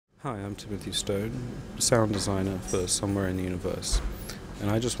Hi, I'm Timothy Stone, sound designer for Somewhere in the Universe, and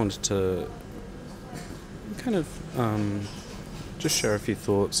I just wanted to kind of just share a few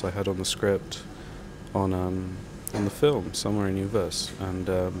thoughts I had on the script, on the film Somewhere in the Universe,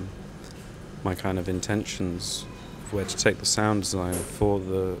 and my kind of intentions of where to take the sound design for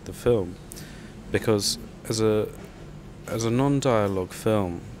the film, because as a non-dialogue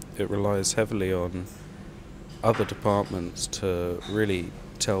film, it relies heavily on other departments to really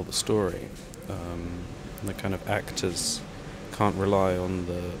tell the story. The kind of actors can't rely on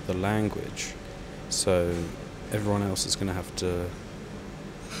the language, so everyone else is going to have to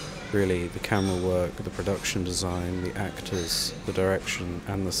really, the camera work, the production design, the actors, the direction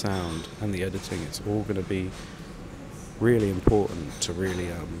and the sound and the editing, it's all going to be really important to really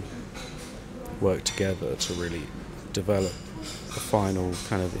work together to really develop a final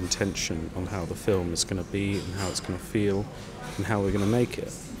kind of intention on how the film is going to be and how it's going to feel and how we're going to make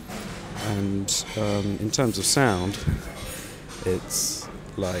it. And in terms of sound, it's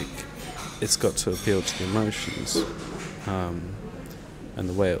like it's got to appeal to the emotions, and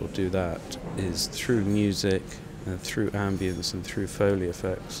the way it will do that is through music and through ambience and through Foley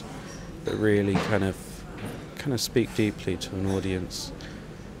effects that really kind of speak deeply to an audience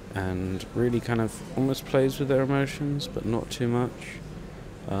and really kind of almost plays with their emotions, but not too much.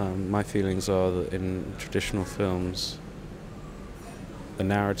 My feelings are that in traditional films, the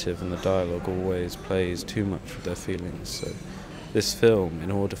narrative and the dialogue always plays too much with their feelings. So this film,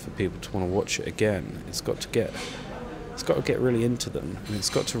 in order for people to want to watch it again, it's got to get really into them, and it's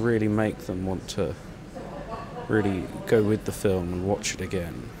got to really make them want to really go with the film and watch it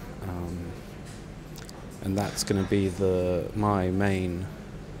again. And that's going to be my main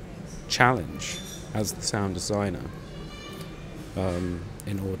challenge as the sound designer,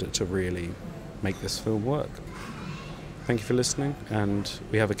 in order to really make this film work. Thank you for listening, and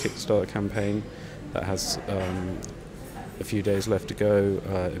we have a Kickstarter campaign that has a few days left to go.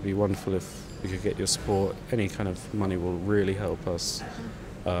 It'd be wonderful if we could get your support. Any kind of money will really help us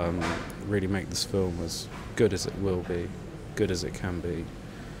really make this film as good as it will be, good as it can be,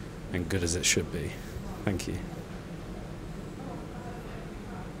 and good as it should be. Thank you.